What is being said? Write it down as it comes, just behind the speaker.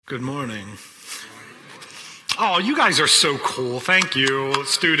Good morning. Oh, you guys are so cool. Thank you.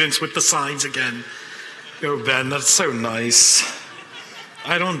 Students with the signs again. Go, Ben. That's so nice.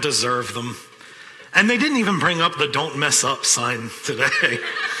 I don't deserve them. And they didn't even bring up the don't mess up sign today.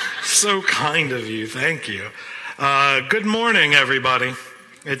 So kind of you. Thank you. Good morning, everybody.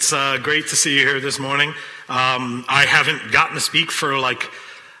 It's great to see you here this morning. I haven't gotten to speak for like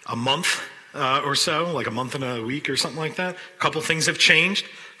a month or so, like a month and a week or something like that. A couple things have changed.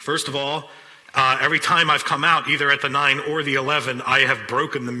 First of all, every time I've come out, either at the 9 or the 11, I have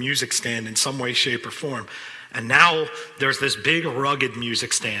broken the music stand in some way, shape, or form. And now there's this big, rugged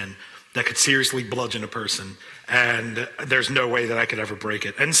music stand that could seriously bludgeon a person. And there's no way that I could ever break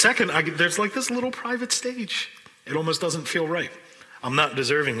it. And second, there's like this little private stage. It almost doesn't feel right. I'm not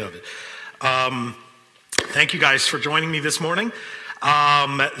deserving of it. Thank you guys for joining me this morning.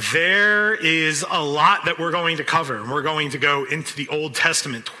 There is a lot that we're going to cover, and we're going to go into the Old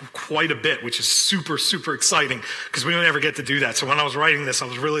Testament quite a bit, which is super, super exciting because we don't ever get to do that. So when I was writing this, I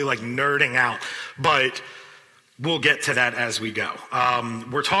was really like nerding out, but we'll get to that as we go.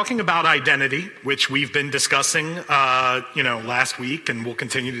 We're talking about identity, which we've been discussing, last week, and we'll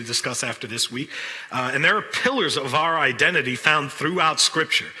continue to discuss after this week. And there are pillars of our identity found throughout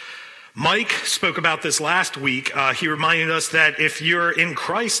Scripture. Mike spoke about this last week. He reminded us that if you're in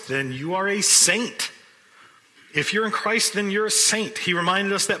Christ, then you are a saint. If you're in Christ, then you're a saint. He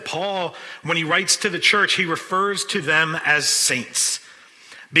reminded us that Paul, when he writes to the church, he refers to them as saints.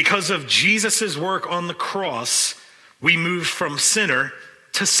 Because of Jesus' work on the cross, we move from sinner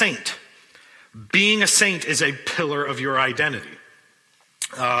to saint. Being a saint is a pillar of your identity.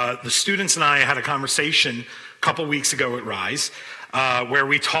 The students and I had a conversation a couple weeks ago at Rise, where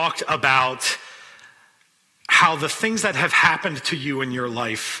we talked about how the things that have happened to you in your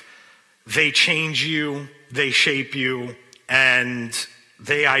life, they change you, they shape you, and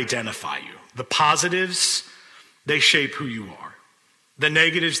they identify you. The positives, they shape who you are. The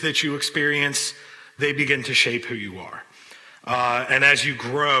negatives that you experience, they begin to shape who you are. And as you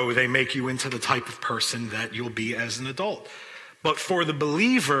grow, they make you into the type of person that you'll be as an adult. But for the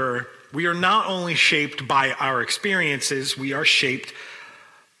believer, we are not only shaped by our experiences, we are shaped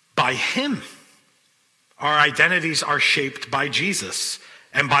by Him. Our identities are shaped by Jesus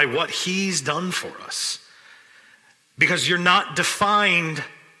and by what He's done for us. Because you're not defined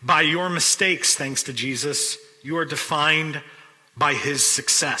by your mistakes, thanks to Jesus. You are defined by His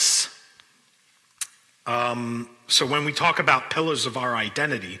success. So when we talk about pillars of our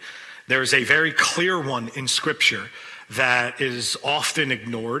identity, there's a very clear one in Scripture that is often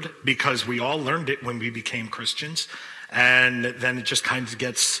ignored because we all learned it when we became Christians, and then it just kind of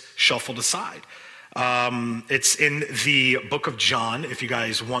gets shuffled aside. It's in the book of John, if you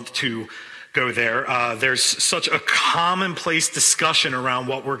guys want to go there. There's such a commonplace discussion around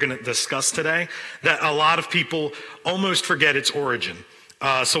what we're going to discuss today that a lot of people almost forget its origin.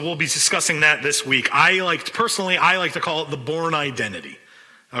 So we'll be discussing that this week. I like to call it the born identity,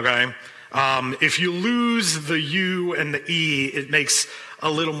 okay? If you lose the U and the E, it makes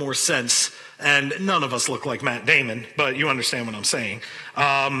a little more sense. And none of us look like Matt Damon, but you understand what I'm saying.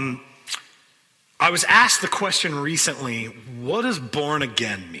 I was asked the question recently, what does born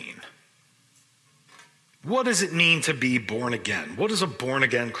again mean? What does it mean to be born again? What is a born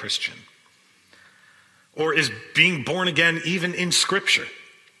again Christian? Or is being born again even in Scripture?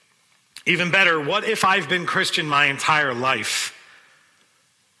 Even better, what if I've been Christian my entire life?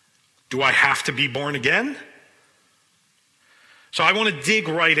 Do I have to be born again? So I want to dig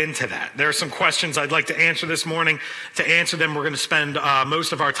right into that. There are some questions I'd like to answer this morning. To answer them, we're going to spend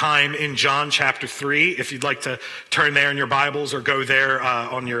most of our time in John chapter 3. If you'd like to turn there in your Bibles or go there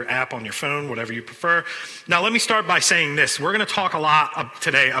on your app, on your phone, whatever you prefer. Now, let me start by saying this. We're going to talk a lot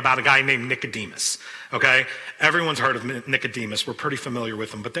today about a guy named Nicodemus, okay? Everyone's heard of Nicodemus. We're pretty familiar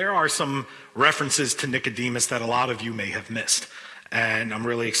with him. But there are some references to Nicodemus that a lot of you may have missed. And I'm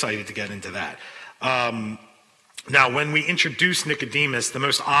really excited to get into that. Now, when we introduce Nicodemus, the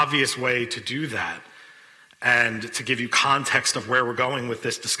most obvious way to do that and to give you context of where we're going with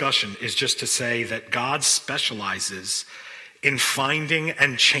this discussion is just to say that God specializes in finding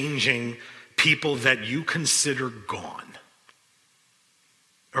and changing people that you consider gone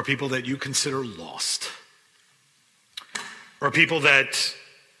or people that you consider lost or people that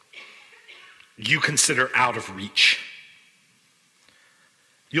you consider out of reach.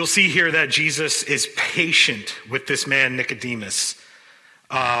 You'll see here that Jesus is patient with this man, Nicodemus.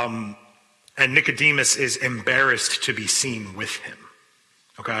 And Nicodemus is embarrassed to be seen with him.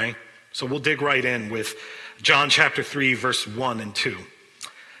 Okay? So we'll dig right in with John chapter 3, verse 1 and 2.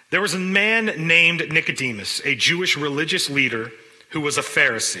 There was a man named Nicodemus, a Jewish religious leader who was a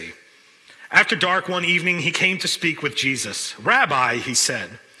Pharisee. After dark one evening, he came to speak with Jesus. "Rabbi," he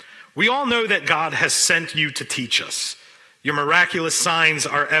said, "we all know that God has sent you to teach us. Your miraculous signs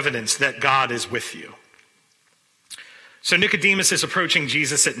are evidence that God is with you." So Nicodemus is approaching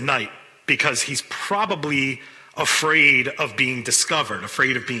Jesus at night because he's probably afraid of being discovered,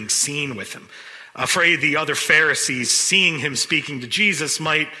 afraid of being seen with him, afraid the other Pharisees seeing him speaking to Jesus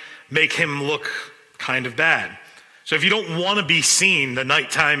might make him look kind of bad. So if you don't want to be seen, the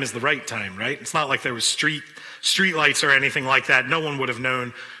nighttime is the right time, right? It's not like there was street lights or anything like that. No one would have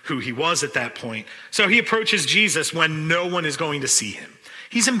known who he was at that point. So he approaches Jesus when no one is going to see him.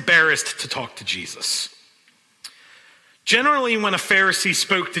 He's embarrassed to talk to Jesus. Generally, when a Pharisee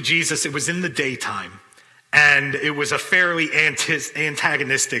spoke to Jesus, it was in the daytime, and it was a fairly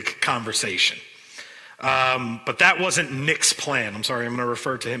antagonistic conversation. But that wasn't Nick's plan. I'm sorry, I'm going to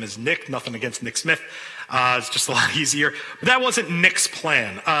refer to him as Nick. Nothing against Nick Smith. It's just a lot easier. But that wasn't Nick's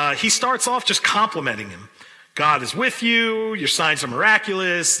plan. He starts off just complimenting him. God is with you. Your signs are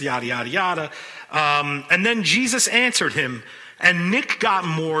miraculous, yada, yada, yada. And then Jesus answered him, and Nick got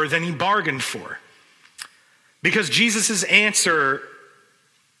more than he bargained for. Because Jesus' answer,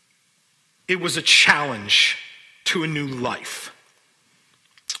 it was a challenge to a new life.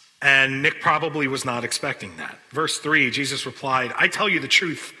 And Nick probably was not expecting that. Verse 3, Jesus replied, "I tell you the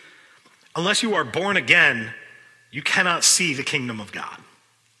truth, unless you are born again, you cannot see the kingdom of God."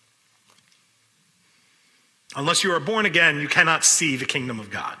 Unless you are born again, you cannot see the kingdom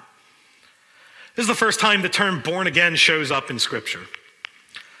of God. This is the first time the term born again shows up in Scripture.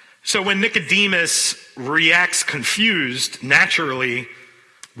 So when Nicodemus reacts confused, naturally,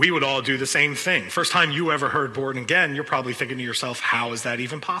 we would all do the same thing. First time you ever heard born again, you're probably thinking to yourself, how is that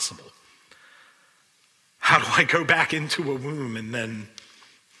even possible? How do I go back into a womb and then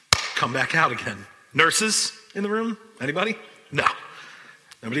come back out again? Nurses in the room? Anybody? No.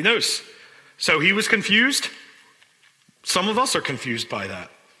 Nobody knows. So he was confused. Some of us are confused by that.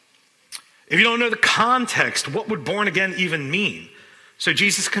 If you don't know the context, what would born again even mean? So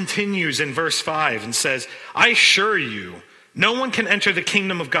Jesus continues in verse 5 and says, "I assure you, no one can enter the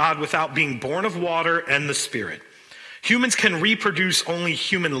kingdom of God without being born of water and the Spirit. Humans can reproduce only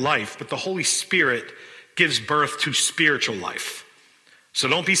human life, but the Holy Spirit gives birth to spiritual life. So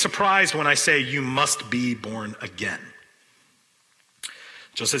don't be surprised when I say you must be born again."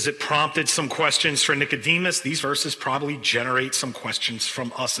 Just as it prompted some questions for Nicodemus, these verses probably generate some questions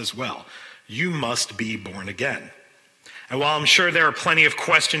from us as well. You must be born again. And while I'm sure there are plenty of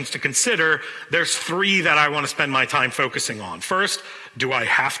questions to consider, there's three that I want to spend my time focusing on. First, do I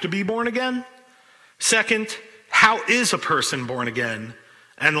have to be born again? Second, how is a person born again?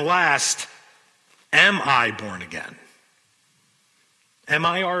 And last, am I born again? Am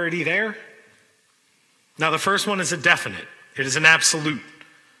I already there? Now, the first one is a definite. It is an absolute.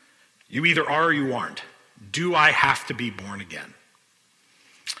 You either are or you aren't. Do I have to be born again?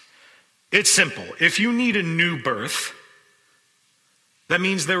 It's simple. If you need a new birth, that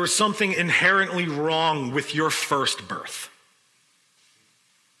means there was something inherently wrong with your first birth.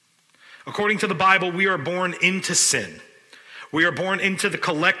 According to the Bible, we are born into sin. We are born into the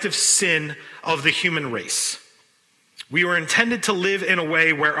collective sin of the human race. We were intended to live in a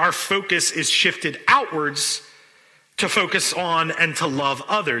way where our focus is shifted outwards to focus on and to love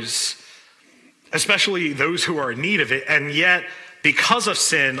others, especially those who are in need of it. And yet, because of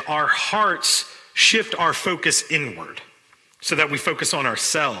sin, our hearts shift our focus inward, so that we focus on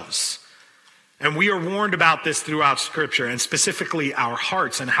ourselves. And we are warned about this throughout Scripture, and specifically our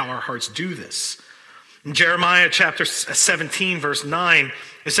hearts and how our hearts do this. In Jeremiah chapter 17, verse 9,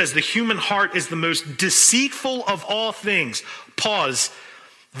 it says, "The human heart is the most deceitful of all things." Pause.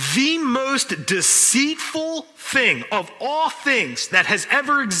 The most deceitful thing of all things that has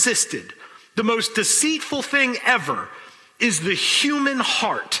ever existed, the most deceitful thing ever, is the human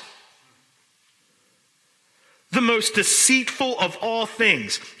heart. The most deceitful of all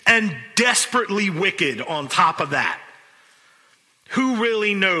things, and desperately wicked on top of that. Who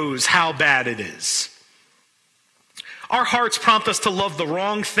really knows how bad it is? Our hearts prompt us to love the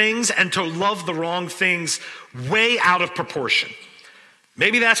wrong things, and to love the wrong things way out of proportion.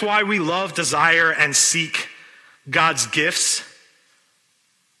 Maybe that's why we love, desire, and seek God's gifts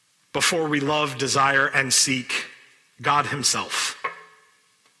before we love, desire, and seek God himself.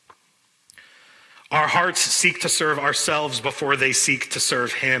 Our hearts seek to serve ourselves before they seek to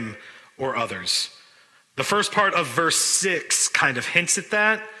serve him or others. The first part of verse 6 kind of hints at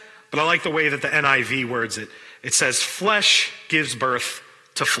that, but I like the way that the NIV words it. It says, "Flesh gives birth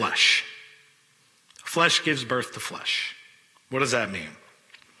to flesh." Flesh gives birth to flesh. What does that mean?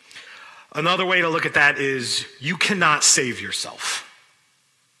 Another way to look at that is you cannot save yourself.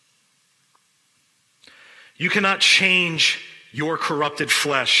 You cannot change your corrupted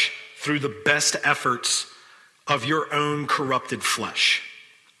flesh through the best efforts of your own corrupted flesh.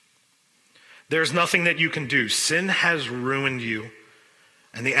 There's nothing that you can do. Sin has ruined you,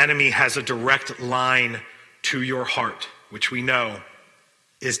 and the enemy has a direct line to your heart, which we know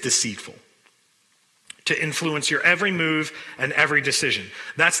is deceitful, to influence your every move and every decision.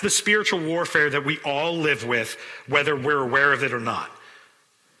 That's the spiritual warfare that we all live with, whether we're aware of it or not.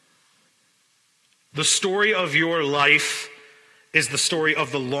 The story of your life is the story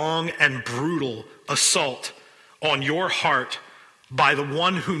of the long and brutal assault on your heart by the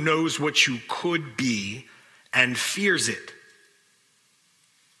one who knows what you could be and fears it.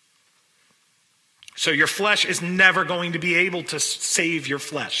 So your flesh is never going to be able to save your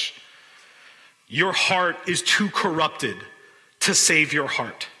flesh. Your heart is too corrupted to save your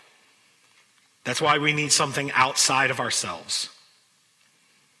heart. That's why we need something outside of ourselves.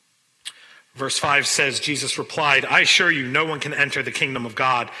 Verse 5 says, Jesus replied, I assure you, no one can enter the kingdom of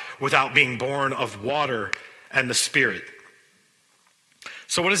God without being born of water and the Spirit.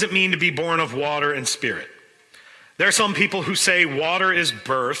 So what does it mean to be born of water and Spirit? There are some people who say water is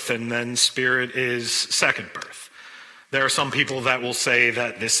birth and then Spirit is second birth. There are some people that will say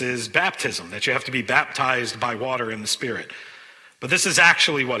that this is baptism, that you have to be baptized by water and the Spirit. But this is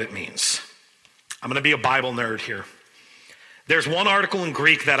actually what it means. I'm going to be a Bible nerd here. There's one article in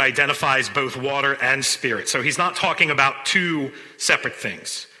Greek that identifies both water and Spirit. So he's not talking about two separate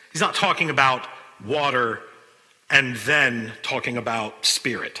things. He's not talking about water and then talking about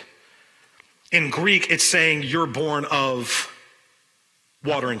Spirit. In Greek, it's saying you're born of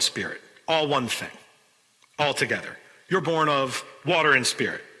water and Spirit. All one thing. All together. You're born of water and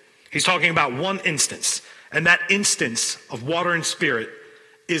Spirit. He's talking about one instance. And that instance of water and Spirit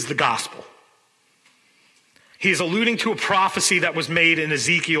is the gospel. He is alluding to a prophecy that was made in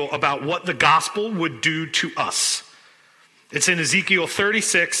Ezekiel about what the gospel would do to us. It's in Ezekiel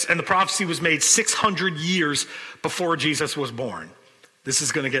 36, and the prophecy was made 600 years before Jesus was born. This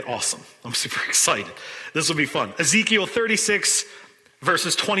is going to get awesome. I'm super excited. This will be fun. Ezekiel 36,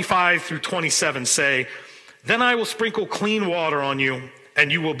 verses 25 through 27 say, Then I will sprinkle clean water on you,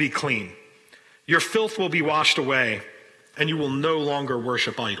 and you will be clean. Your filth will be washed away, and you will no longer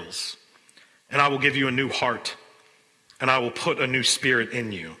worship idols. And I will give you a new heart, and I will put a new spirit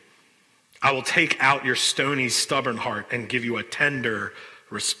in you. I will take out your stony, stubborn heart and give you a tender,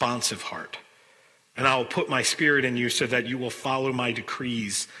 responsive heart. And I will put my spirit in you so that you will follow my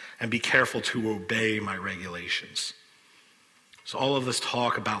decrees and be careful to obey my regulations. So all of this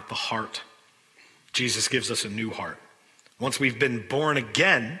talk about the heart, Jesus gives us a new heart. Once we've been born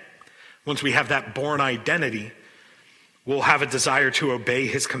again, once we have that born identity, we'll have a desire to obey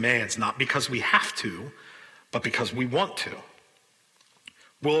his commands, not because we have to, but because we want to.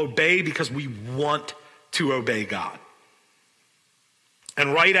 We'll obey because we want to obey God.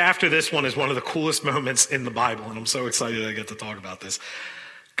 And right after this one is one of the coolest moments in the Bible, and I'm so excited I get to talk about this.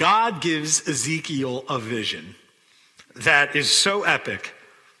 God gives Ezekiel a vision that is so epic.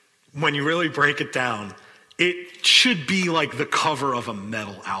 When you really break it down, it should be like the cover of a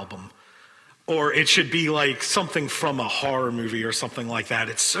metal album. Or it should be like something from a horror movie or something like that.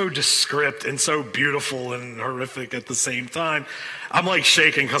 It's so descript and so beautiful and horrific at the same time. I'm like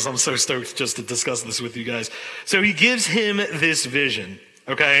shaking because I'm so stoked just to discuss this with you guys. So he gives him this vision,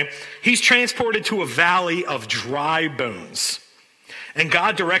 okay? He's transported to a valley of dry bones. And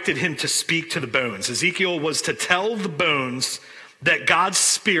God directed him to speak to the bones. Ezekiel was to tell the bones that God's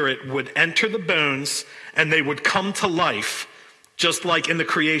Spirit would enter the bones and they would come to life, just like in the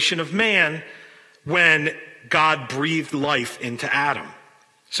creation of man, when God breathed life into Adam.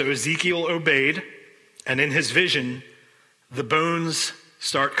 So Ezekiel obeyed, and in his vision, the bones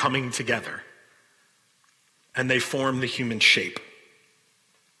start coming together, and they form the human shape.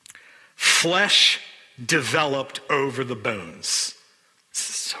 Flesh developed over the bones. This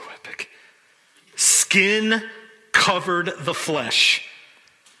is so epic. Skin covered the flesh.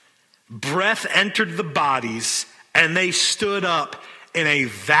 Breath entered the bodies, and they stood up in a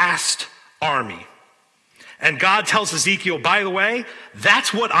vast army. And God tells Ezekiel, by the way,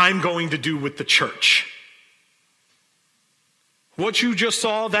 that's what I'm going to do with the church. What you just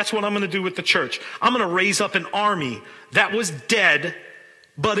saw, that's what I'm going to do with the church. I'm going to raise up an army that was dead,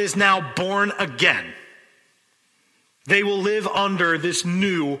 but is now born again. They will live under this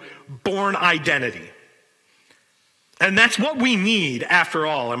new born identity. And that's what we need after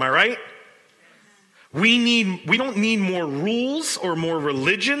all, am I right? We don't need more rules or more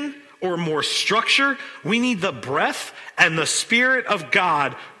religion or more structure. We need the breath and the Spirit of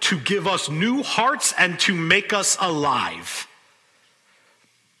God to give us new hearts and to make us alive.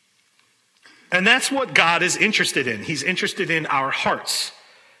 And that's what God is interested in. He's interested in our hearts.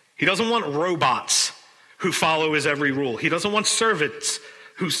 He doesn't want robots who follow his every rule. He doesn't want servants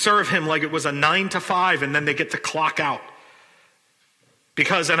who serve him like it was a 9 to 5 and then they get to clock out.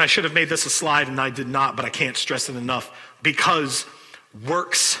 Because, and I should have made this a slide and I did not, but I can't stress it enough, because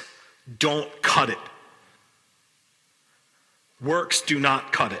works don't cut it. Works do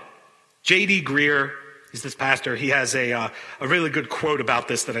not cut it. J.D. Greer, he's this pastor, he has a really good quote about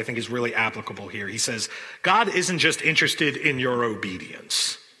this that I think is really applicable here. He says, God isn't just interested in your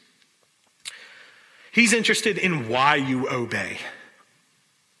obedience. He's interested in why you obey.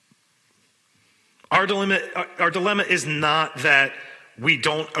 Our dilemma is not that we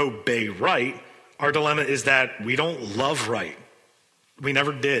don't obey right. Our dilemma is that we don't love right. We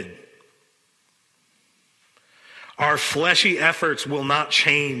never did. Our fleshy efforts will not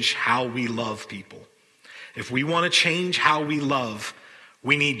change how we love people. If we want to change how we love,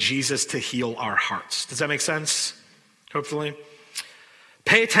 we need Jesus to heal our hearts. Does that make sense? Hopefully.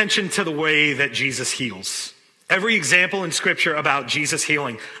 Pay attention to the way that Jesus heals. Every example in Scripture about Jesus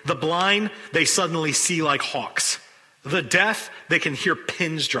healing. The blind, they suddenly see like hawks. The deaf, they can hear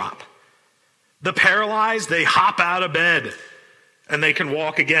pins drop. The paralyzed, they hop out of bed and they can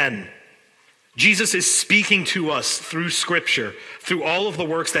walk again. Jesus is speaking to us through Scripture, through all of the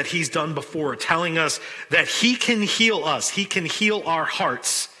works that he's done before, telling us that he can heal us. He can heal our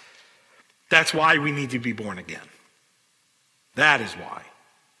hearts. That's why we need to be born again. That is why.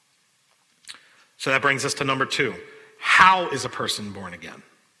 So that brings us to number 2. How is a person born again?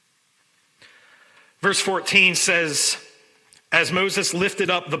 Verse 14 says, as Moses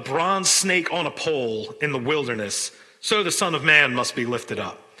lifted up the bronze snake on a pole in the wilderness, so the Son of Man must be lifted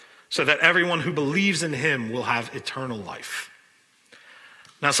up, so that everyone who believes in him will have eternal life.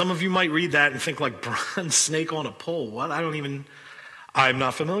 Now, some of you might read that and think like, bronze snake on a pole? What? I'm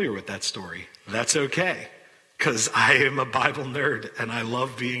not familiar with that story. That's okay, because I am a Bible nerd and I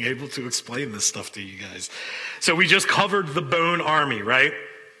love being able to explain this stuff to you guys. So we just covered the bone army, right?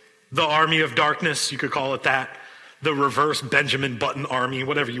 The army of darkness, you could call it that. The reverse Benjamin Button army,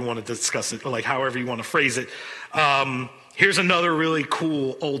 whatever you want to discuss it, like however you want to phrase it. Here's another really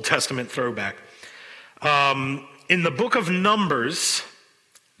cool Old Testament throwback. In the book of Numbers,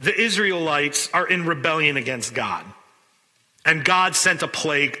 the Israelites are in rebellion against God. And God sent a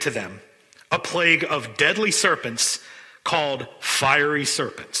plague to them, a plague of deadly serpents called fiery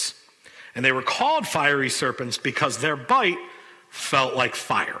serpents. And they were called fiery serpents because their bite felt like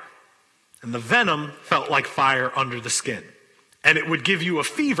fire. And the venom felt like fire under the skin. And it would give you a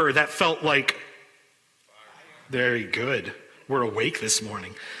fever that felt like, very good, we're awake this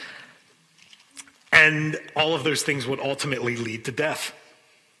morning. And all of those things would ultimately lead to death.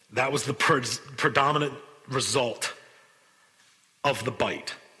 That was the predominant result of the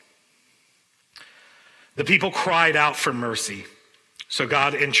bite. The people cried out for mercy. So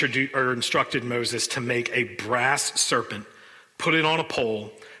God instructed Moses to make a brass serpent, put it on a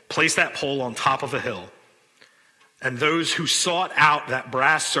pole, place that pole on top of a hill. And those who sought out that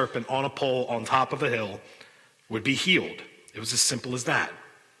brass serpent on a pole on top of a hill would be healed. It was as simple as that.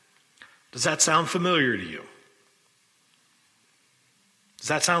 Does that sound familiar to you? Does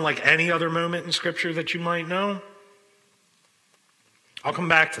that sound like any other moment in Scripture that you might know? I'll come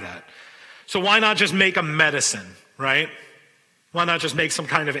back to that. So why not just make a medicine, right? Why not just make some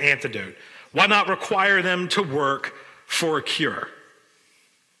kind of antidote? Why not require them to work for a cure?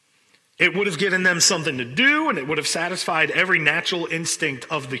 It would have given them something to do, and it would have satisfied every natural instinct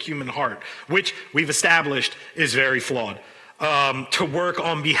of the human heart, which we've established is very flawed, to work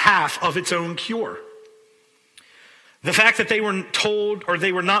on behalf of its own cure. The fact that they were told, or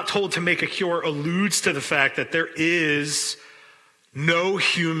they were not told to make a cure, alludes to the fact that there is no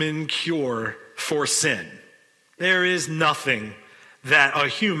human cure for sin. There is nothing that a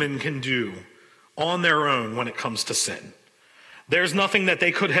human can do on their own when it comes to sin. There's nothing that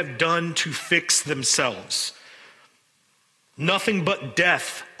they could have done to fix themselves. Nothing but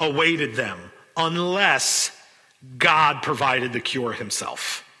death awaited them unless God provided the cure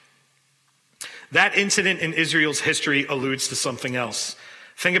himself. That incident in Israel's history alludes to something else.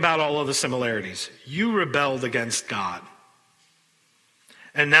 Think about all of the similarities. You rebelled against God.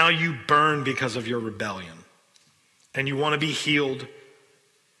 And now you burn because of your rebellion. And you want to be healed,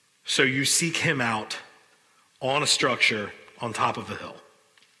 so you seek him out on a structure on top of a hill.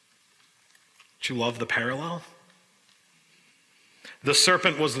 Do you love the parallel? The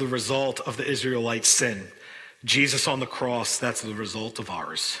serpent was the result of the Israelites' sin. Jesus on the cross, that's the result of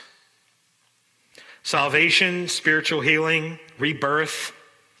ours. Salvation, spiritual healing, rebirth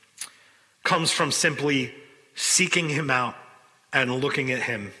comes from simply seeking him out and looking at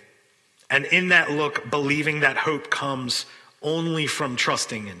him. And in that look, believing that hope comes only from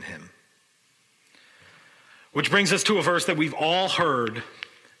trusting in him. Which brings us to a verse that we've all heard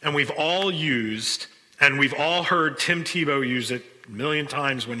and we've all used, and we've all heard Tim Tebow use it a million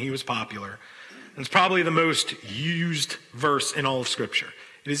times when he was popular. And it's probably the most used verse in all of Scripture.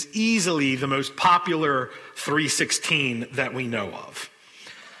 It is easily the most popular 3:16 that we know of.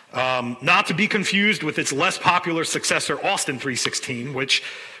 Not to be confused with its less popular successor, Austin 3:16, which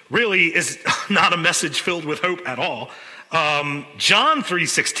really is not a message filled with hope at all. John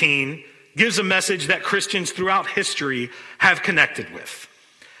 3:16 gives a message that Christians throughout history have connected with.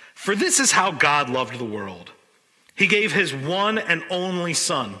 For this is how God loved the world. He gave his one and only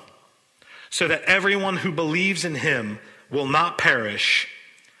Son, so that everyone who believes in him will not perish,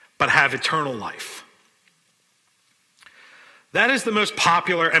 but have eternal life. That is the most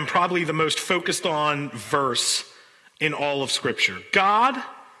popular and probably the most focused on verse in all of Scripture. God,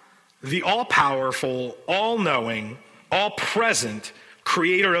 the all-powerful, all-knowing, all-present,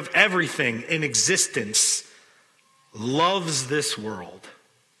 creator of everything in existence, loves this world.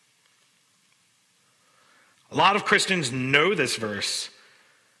 A lot of Christians know this verse,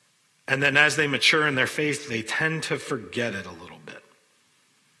 and then as they mature in their faith, they tend to forget it a little bit.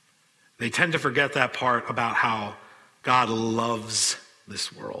 They tend to forget that part about how God loves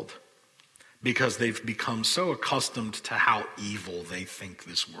this world because they've become so accustomed to how evil they think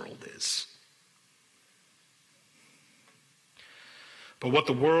this world is. But what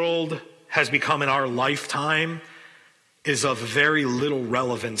the world has become in our lifetime is of very little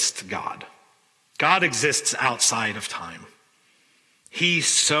relevance to God. God exists outside of time. He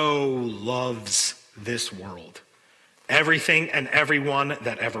so loves this world. Everything and everyone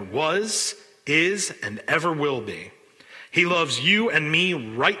that ever was, is, and ever will be. He loves you and me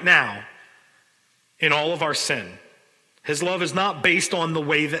right now in all of our sin. His love is not based on the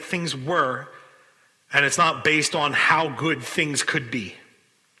way that things were, and it's not based on how good things could be.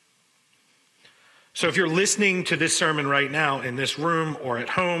 So if you're listening to this sermon right now in this room or at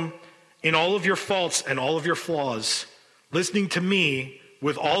home, in all of your faults and all of your flaws, listening to me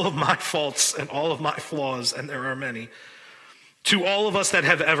with all of my faults and all of my flaws, and there are many, to all of us that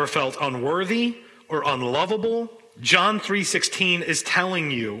have ever felt unworthy or unlovable, John 3:16 is telling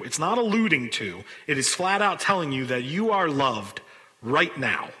you, it's not alluding to, it is flat out telling you that you are loved right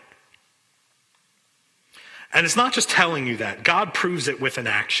now. And it's not just telling you that, God proves it with an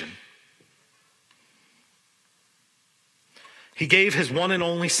action. He gave his one and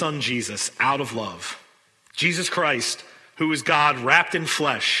only Son, Jesus, out of love. Jesus Christ, who is God wrapped in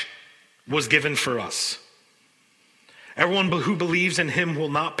flesh, was given for us. Everyone who believes in him will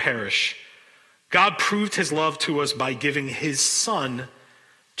not perish. God proved his love to us by giving his Son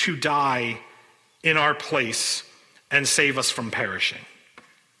to die in our place and save us from perishing.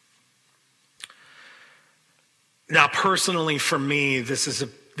 Now, personally, for me, this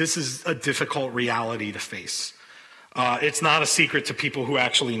is a difficult reality to face. It's not a secret to people who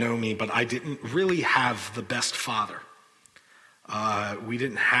actually know me, but I didn't really have the best father. We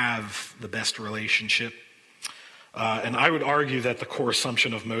didn't have the best relationship. And I would argue that the core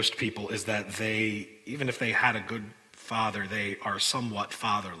assumption of most people is that they, even if they had a good father, they are somewhat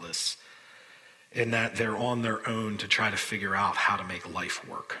fatherless in that they're on their own to try to figure out how to make life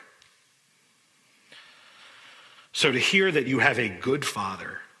work. So to hear that you have a good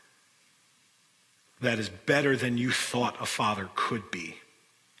father that is better than you thought a father could be,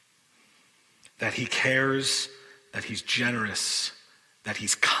 that he cares, that he's generous, that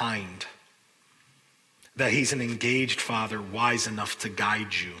he's kind, that he's an engaged father, wise enough to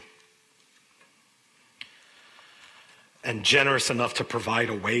guide you, and generous enough to provide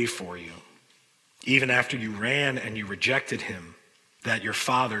a way for you, even after you ran and you rejected him, that your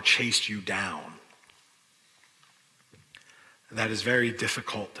father chased you down. That is very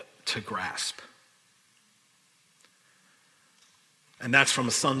difficult to grasp. And that's from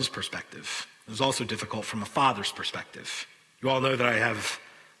a son's perspective. It was also difficult from a father's perspective. You all know that I have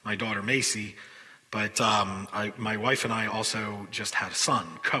my daughter Macy, but my wife and I also just had a son,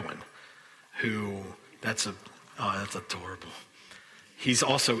 Cohen, who, that's adorable. He's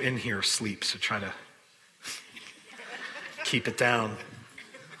also in here asleep, so try to keep it down.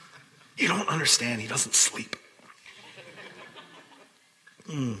 You don't understand, he doesn't sleep.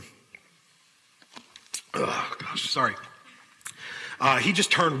 Oh, gosh, sorry. He just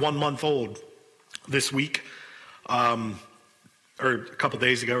turned 1 month old this week, or a couple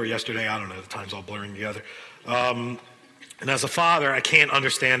days ago or yesterday. I don't know, the time's all blurring together. And as a father, I can't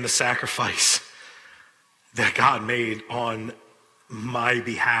understand the sacrifice that God made on my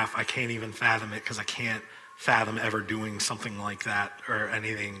behalf. I can't even fathom it, because I can't fathom ever doing something like that or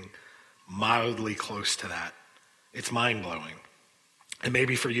anything mildly close to that. It's mind-blowing. And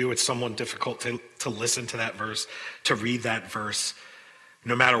maybe for you, it's somewhat difficult to listen to that verse, to read that verse,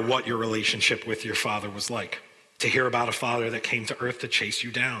 no matter what your relationship with your father was like. To hear about a father that came to earth to chase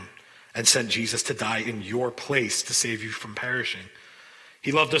you down and sent Jesus to die in your place to save you from perishing.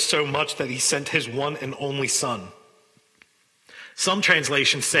 He loved us so much that he sent his one and only son. Some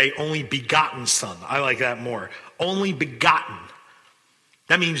translations say only begotten son. I like that more. Only begotten.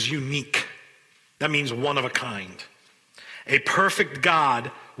 That means unique. That means one of a kind. A perfect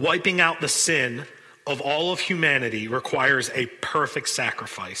God wiping out the sin of all of humanity requires a perfect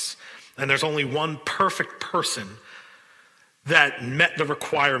sacrifice. And there's only one perfect person that met the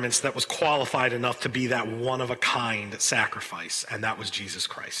requirements, that was qualified enough to be that one-of-a-kind sacrifice, and that was Jesus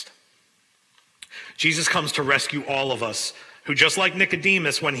Christ. Jesus comes to rescue all of us who, just like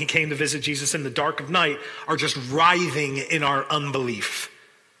Nicodemus when he came to visit Jesus in the dark of night, are just writhing in our unbelief.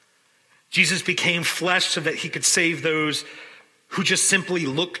 Jesus became flesh so that he could save those who just simply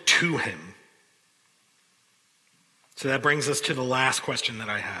look to him. So that brings us to the last question that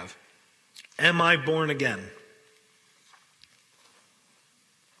I have. Am I born again?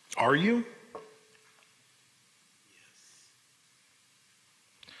 Are you?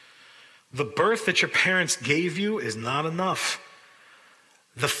 The birth that your parents gave you is not enough.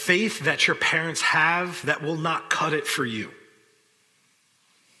 The faith that your parents have, that will not cut it for you.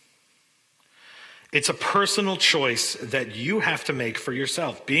 It's a personal choice that you have to make for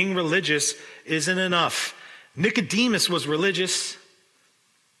yourself. Being religious isn't enough. Nicodemus was religious.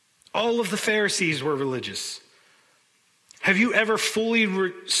 All of the Pharisees were religious. Have you ever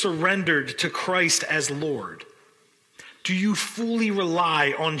fully surrendered to Christ as Lord? Do you fully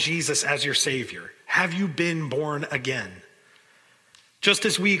rely on Jesus as your Savior? Have you been born again? Just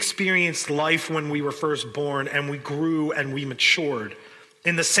as we experienced life when we were first born and we grew and we matured,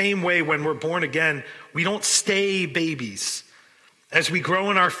 in the same way, when we're born again, we don't stay babies. As we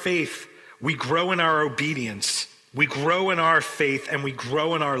grow in our faith, we grow in our obedience, we grow in our faith, and we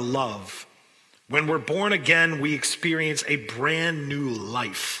grow in our love. When we're born again, we experience a brand new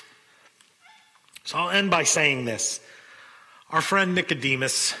life. So I'll end by saying this. Our friend Nick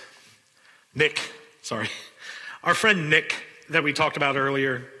that we talked about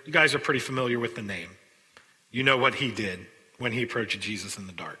earlier, you guys are pretty familiar with the name. You know what he did when he approached Jesus in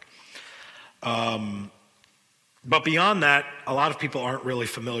the dark. But beyond that, a lot of people aren't really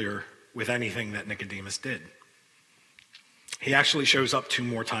familiar with anything that Nicodemus did. He actually shows up 2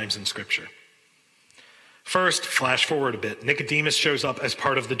 more times in Scripture. First, flash forward a bit. Nicodemus shows up as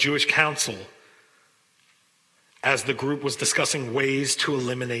part of the Jewish council as the group was discussing ways to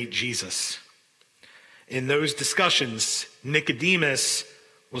eliminate Jesus. In those discussions, Nicodemus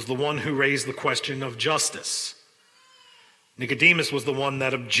was the one who raised the question of justice. Nicodemus was the one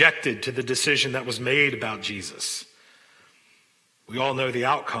that objected to the decision that was made about Jesus. We all know the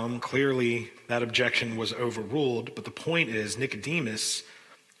outcome. Clearly, that objection was overruled. But the point is, Nicodemus,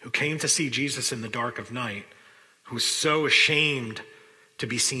 who came to see Jesus in the dark of night, who was so ashamed to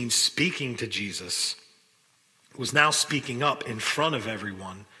be seen speaking to Jesus, was now speaking up in front of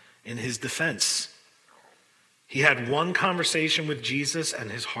everyone in his defense. He had one conversation with Jesus,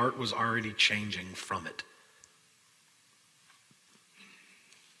 and his heart was already changing from it.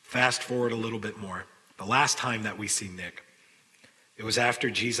 Fast forward a little bit more. The last time that we see Nick, it was after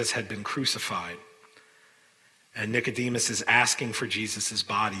Jesus had been crucified, and Nicodemus is asking for Jesus'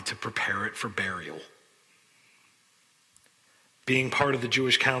 body to prepare it for burial. Being part of the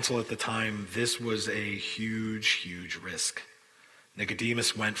Jewish council at the time, this was a huge, huge risk.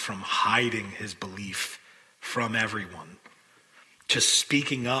 Nicodemus went from hiding his belief from everyone to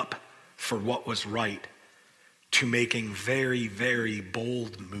speaking up for what was right, to making very, very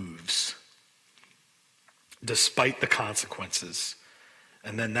bold moves despite the consequences.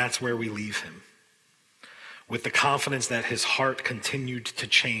 And then that's where we leave him, with the confidence that his heart continued to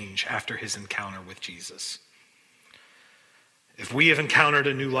change after his encounter with Jesus. If we have encountered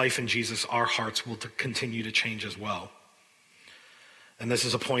a new life in Jesus, our hearts will continue to change as well. And this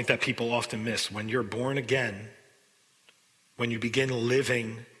is a point that people often miss. When you're born again, when you begin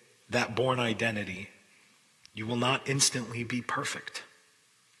living that born identity, you will not instantly be perfect.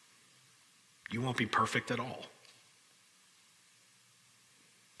 You won't be perfect at all.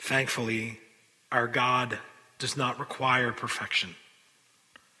 Thankfully, our God does not require perfection.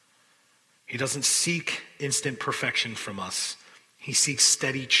 He doesn't seek instant perfection from us. He seeks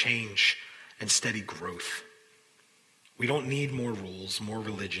steady change and steady growth. We don't need more rules, more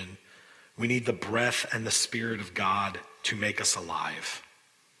religion. We need the breath and the Spirit of God to make us alive,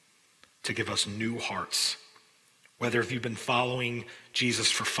 to give us new hearts. Whether if you've been following Jesus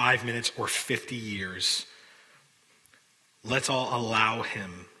for 5 minutes or 50 years, let's all allow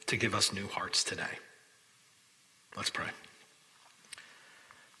him to give us new hearts today. Let's pray.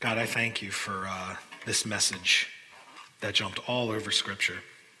 God, I thank you for this message that jumped all over Scripture.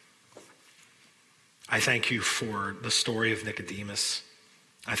 I thank you for the story of Nicodemus.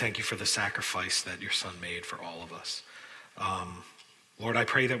 I thank you for the sacrifice that your son made for all of us. Lord, I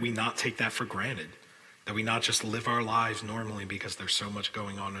pray that we not take that for granted, that we not just live our lives normally because there's so much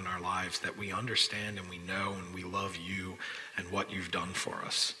going on in our lives, that we understand and we know and we love you and what you've done for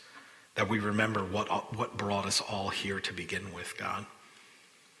us, that we remember what brought us all here to begin with, God.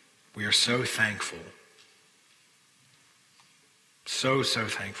 We are so thankful, so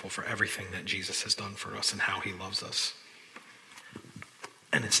thankful for everything that Jesus has done for us and how he loves us.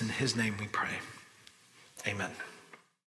 And it's in his name we pray. Amen.